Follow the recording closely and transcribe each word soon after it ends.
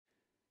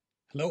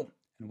Hello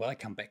and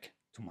welcome back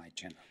to my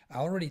channel. I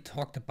already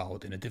talked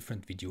about in a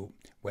different video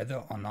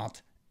whether or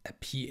not a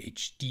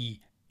PhD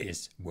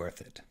is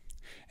worth it.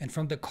 And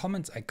from the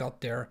comments I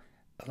got there,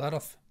 a lot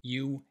of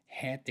you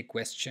had the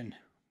question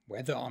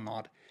whether or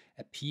not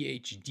a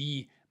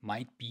PhD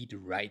might be the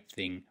right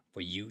thing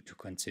for you to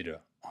consider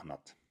or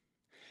not.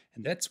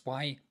 And that's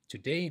why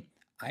today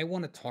I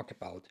want to talk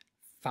about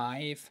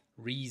 5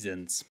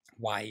 reasons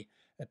why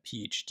a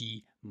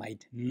PhD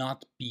might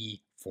not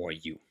be for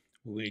you.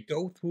 We will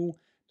go through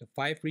the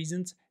 5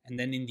 reasons, and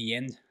then in the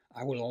end,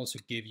 I will also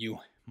give you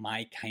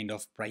my kind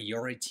of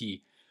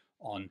priority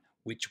on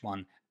which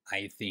one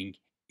I think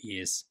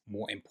is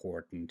more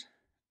important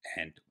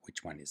and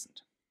which one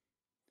isn't.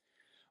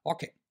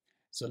 Okay,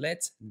 so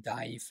let's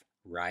dive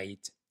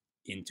right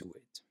into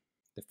it.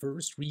 The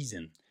first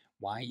reason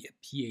why a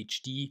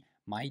PhD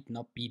might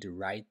not be the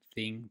right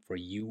thing for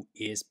you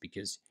is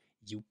because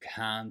you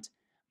can't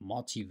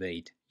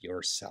motivate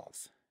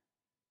yourself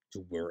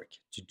to work,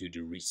 to do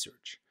the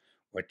research,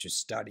 or to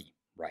study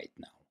right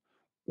now.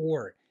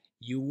 Or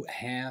you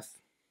have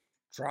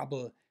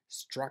trouble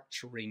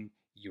structuring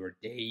your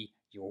day,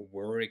 your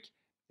work,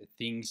 the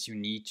things you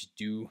need to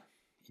do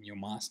in your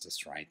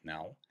master's right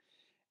now.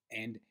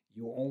 And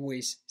you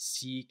always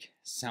seek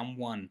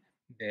someone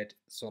that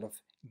sort of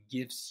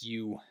gives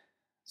you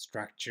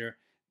structure,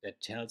 that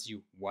tells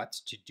you what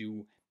to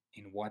do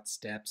in what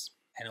steps.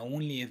 And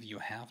only if you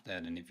have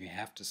that, and if you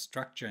have the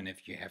structure, and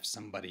if you have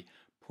somebody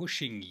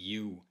pushing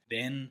you,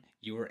 then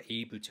you are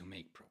able to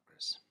make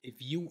progress. If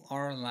you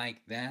are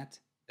like that,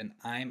 then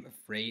I'm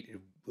afraid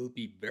it will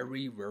be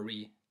very,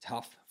 very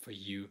tough for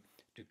you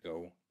to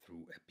go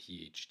through a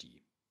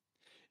PhD.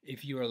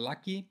 If you are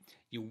lucky,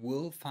 you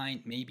will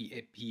find maybe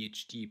a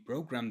PhD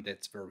program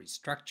that's very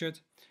structured,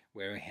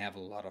 where you have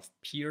a lot of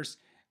peers,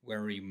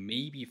 where you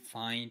maybe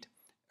find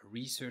a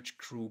research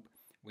group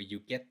where you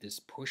get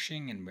this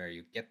pushing and where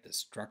you get the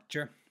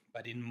structure.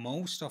 But in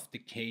most of the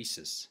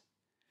cases,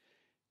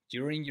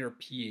 during your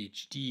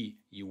PhD,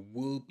 you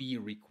will be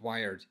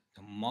required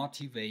to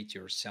motivate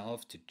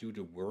yourself to do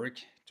the work,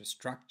 to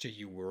structure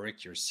your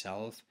work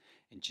yourself,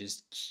 and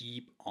just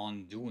keep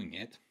on doing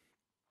it.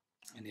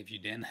 And if you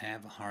then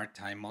have a hard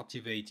time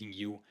motivating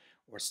you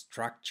or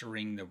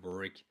structuring the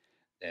work,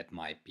 that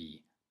might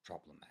be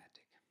problematic.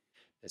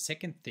 The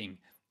second thing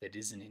that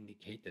is an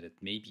indicator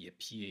that maybe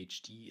a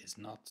PhD is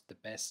not the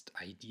best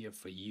idea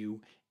for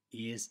you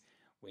is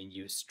when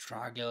you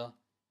struggle,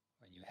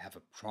 when you have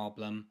a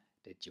problem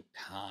that you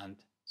can't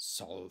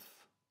solve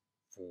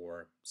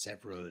for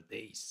several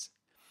days,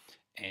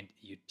 and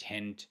you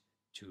tend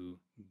to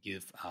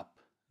give up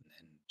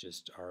and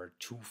just are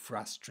too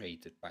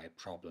frustrated by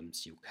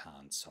problems you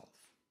can't solve.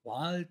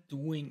 While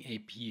doing a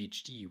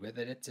PhD,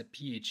 whether that's a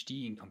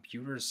PhD in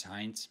computer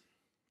science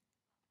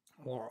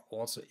or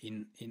also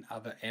in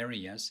other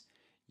areas,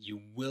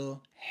 you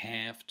will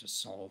have to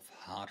solve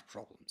hard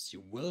problems.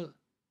 You will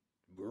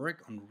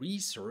work on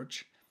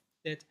research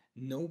that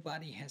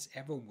nobody has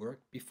ever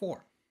worked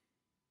before.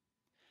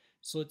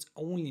 So it's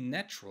only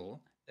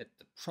natural that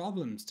the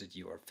problems that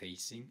you are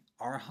facing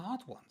are hard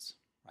ones,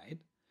 right?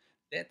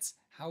 That's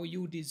how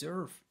you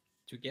deserve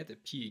to get a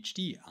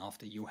PhD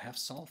after you have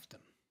solved them.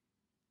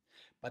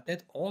 But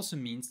that also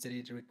means that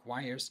it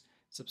requires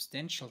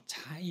substantial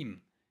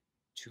time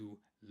to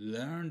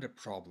learn the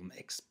problem,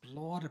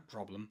 explore the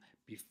problem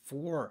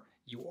before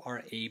you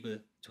are able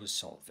to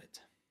solve it.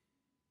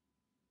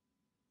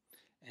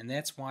 And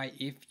that's why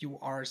if you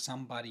are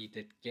somebody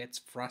that gets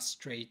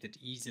frustrated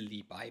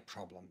easily by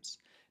problems,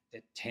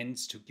 that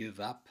tends to give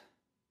up,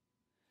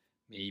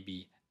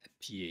 maybe a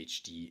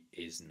PhD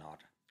is not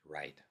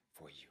right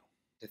for you.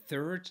 The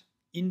third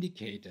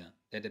indicator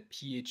that a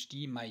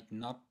PhD might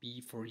not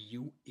be for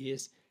you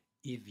is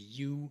if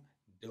you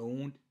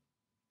don't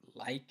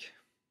like,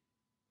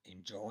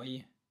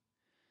 enjoy,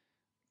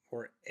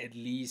 or at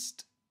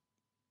least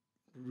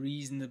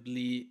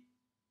reasonably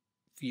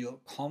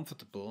feel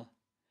comfortable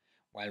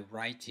while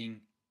writing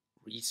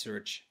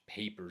research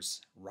papers,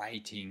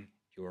 writing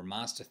your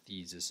master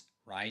thesis,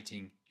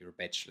 writing your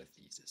bachelor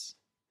thesis.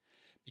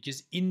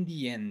 Because in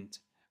the end,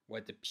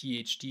 what the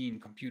PhD in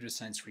computer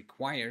science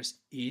requires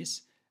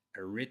is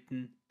a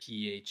written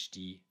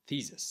PhD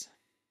thesis.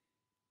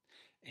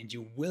 And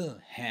you will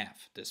have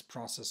this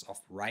process of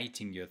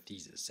writing your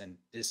thesis, and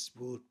this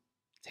will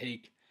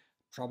take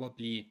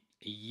probably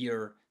a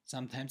year.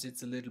 Sometimes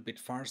it's a little bit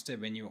faster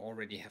when you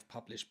already have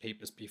published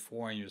papers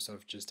before and you sort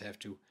of just have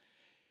to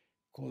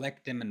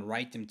collect them and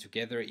write them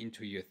together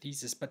into your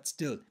thesis, but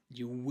still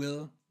you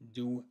will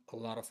do a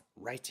lot of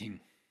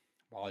writing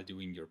while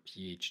doing your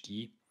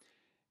PhD.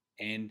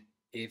 And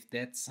if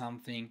that's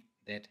something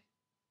that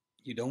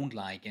you don't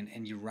like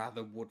and you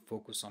rather would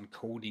focus on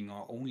coding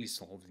or only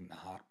solving the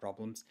hard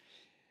problems,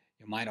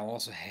 you might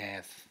also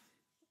have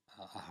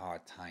a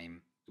hard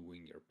time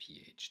doing your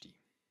PhD.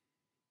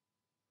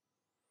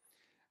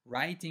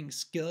 Writing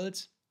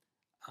skills,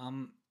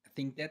 I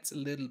think that's a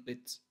little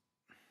bit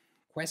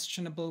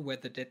questionable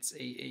whether that's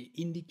a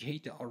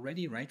indicator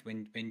already, right?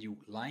 When you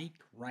like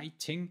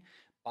writing,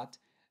 but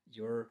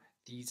your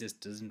thesis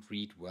doesn't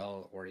read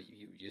well, or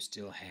you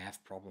still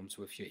have problems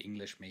with your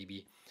English,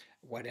 maybe,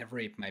 whatever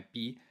it might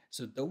be.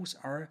 So those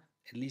are,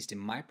 at least in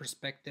my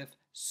perspective,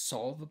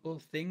 solvable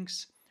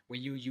things where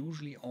you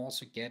usually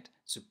also get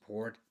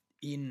support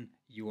in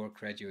your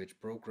graduate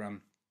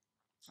program,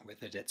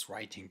 whether that's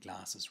writing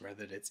classes,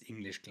 whether that's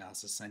English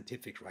classes,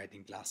 scientific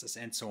writing classes,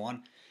 and so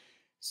on.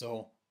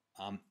 So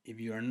if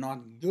you are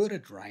not good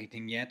at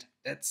writing yet,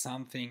 that's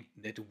something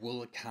that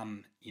will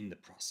come in the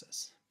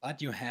process.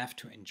 But you have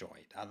to enjoy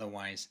it.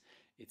 Otherwise,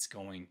 it's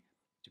going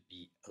to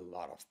be a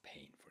lot of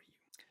pain for you.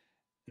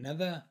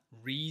 Another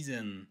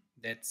reason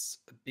that's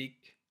a big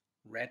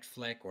red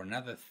flag, or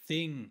another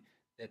thing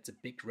that's a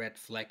big red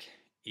flag,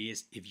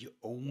 is if you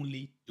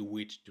only do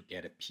it to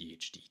get a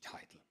PhD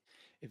title.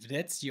 If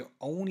that's your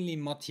only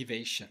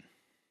motivation,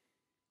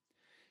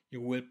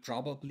 you will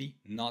probably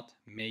not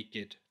make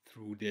it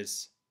through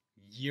this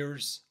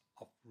years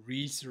of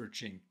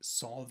researching,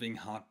 solving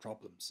hard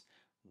problems,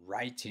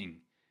 writing,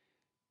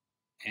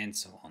 and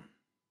so on.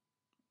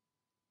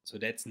 So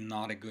that's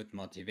not a good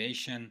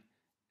motivation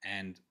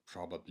and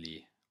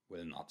probably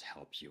will not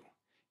help you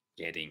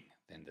getting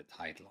then the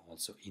title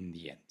also in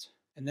the end.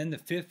 And then the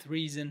fifth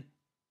reason,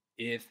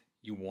 if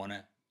you want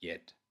to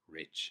get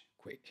rich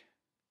quick,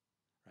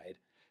 right?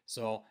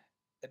 So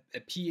a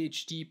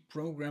PhD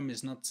program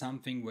is not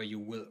something where you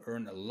will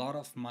earn a lot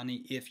of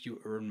money, if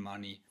you earn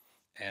money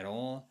at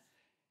all.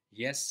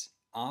 Yes,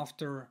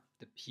 after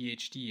the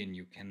PhD, and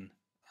you can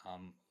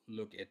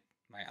look at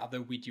my other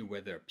video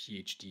whether a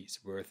PhD is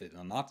worth it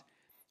or not,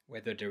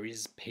 whether there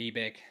is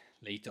payback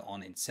later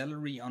on in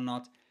salary or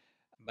not,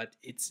 but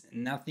it's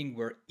nothing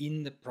where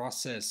in the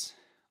process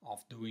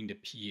of doing the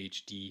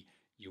PhD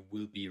you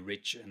will be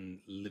rich and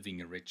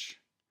living a rich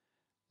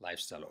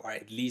lifestyle, or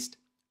at least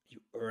you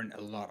earn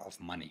a lot of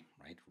money,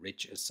 right?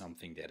 Rich is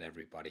something that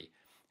everybody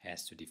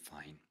has to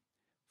define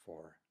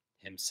for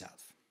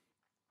himself.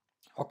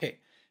 Okay,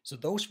 so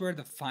those were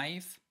the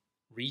 5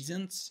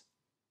 reasons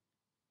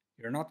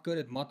you're not good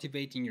at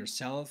motivating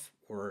yourself,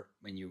 or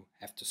when you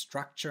have to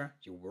structure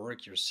your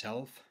work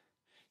yourself,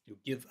 you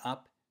give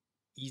up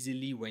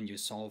easily when you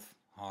solve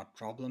hard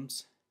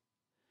problems,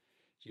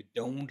 you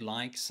don't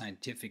like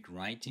scientific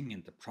writing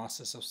and the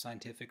process of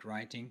scientific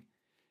writing,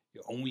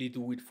 you only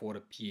do it for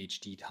the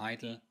PhD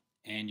title,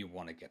 and you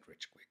want to get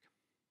rich quick.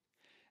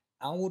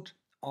 Out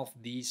of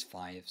these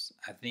 5,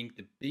 I think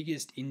the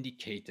biggest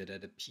indicator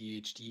that a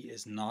PhD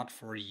is not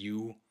for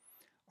you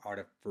are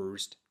the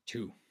first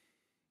 2.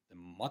 The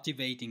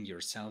motivating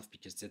yourself,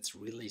 because that's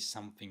really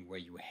something where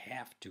you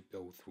have to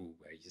go through,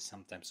 where you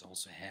sometimes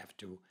also have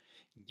to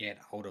get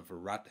out of a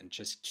rut and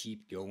just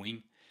keep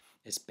going,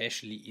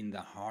 especially in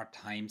the hard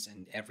times.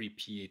 And every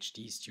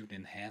PhD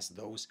student has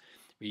those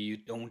where you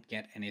don't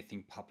get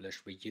anything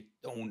published, where you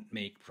don't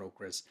make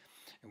progress,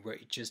 and where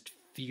it just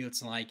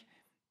feels like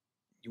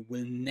you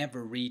will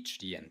never reach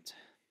the end.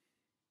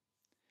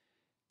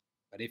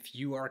 But if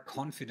you are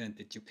confident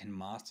that you can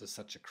master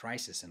such a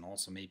crisis, and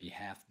also maybe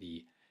have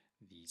the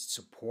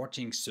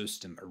supporting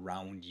system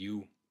around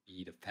you,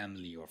 be it a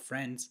family or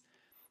friends,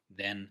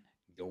 then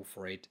go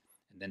for it.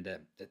 And then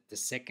the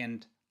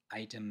second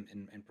item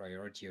in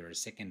priority, or the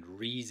second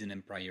reason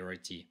in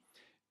priority,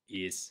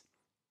 is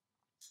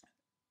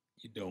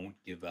you don't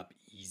give up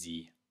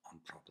easy on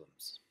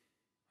problems.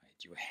 Right?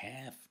 You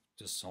have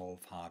to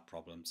solve hard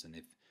problems, and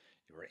if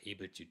you are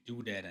able to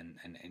do that and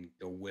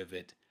go with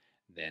it,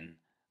 then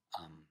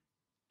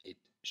it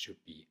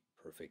should be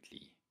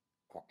perfectly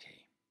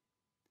okay.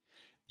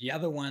 The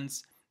other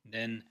ones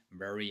then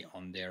vary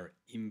on their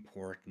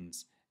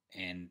importance,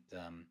 and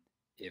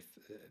if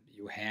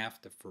you have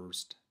the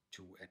first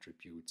 2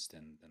 attributes,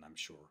 then I'm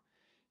sure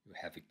you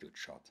have a good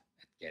shot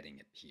at getting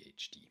a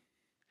PhD.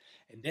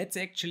 And that's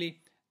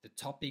actually the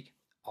topic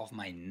of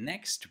my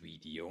next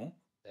video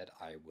that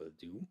I will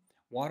do.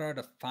 What are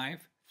the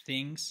 5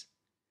 things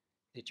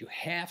that you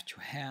have to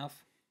have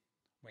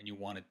when you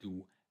want to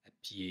do a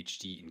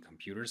PhD in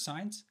computer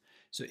science?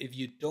 So if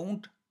you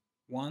don't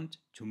want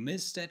to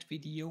miss that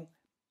video,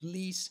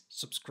 please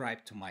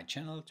subscribe to my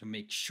channel to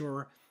make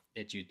sure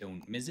that you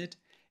don't miss it.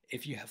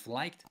 If you have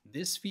liked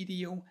this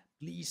video,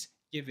 please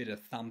give it a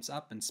thumbs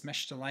up and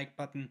smash the like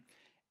button.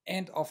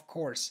 And of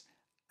course,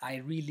 I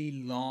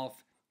really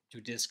love to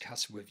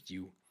discuss with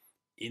you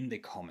in the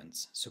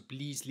comments. So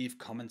please leave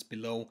comments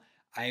below.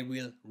 I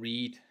will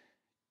read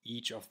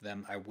each of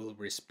them. I will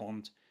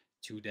respond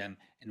to them,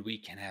 and we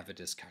can have a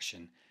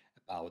discussion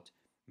about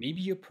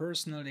maybe your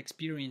personal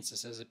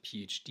experiences as a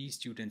PhD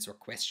student, or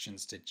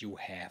questions that you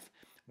have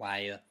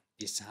while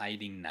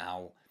deciding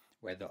now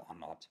whether or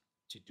not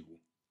to do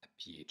a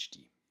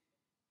PhD.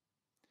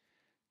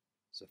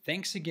 So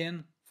thanks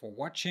again for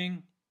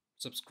watching.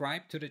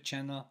 Subscribe to the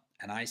channel,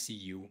 and I see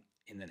you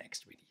in the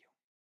next video.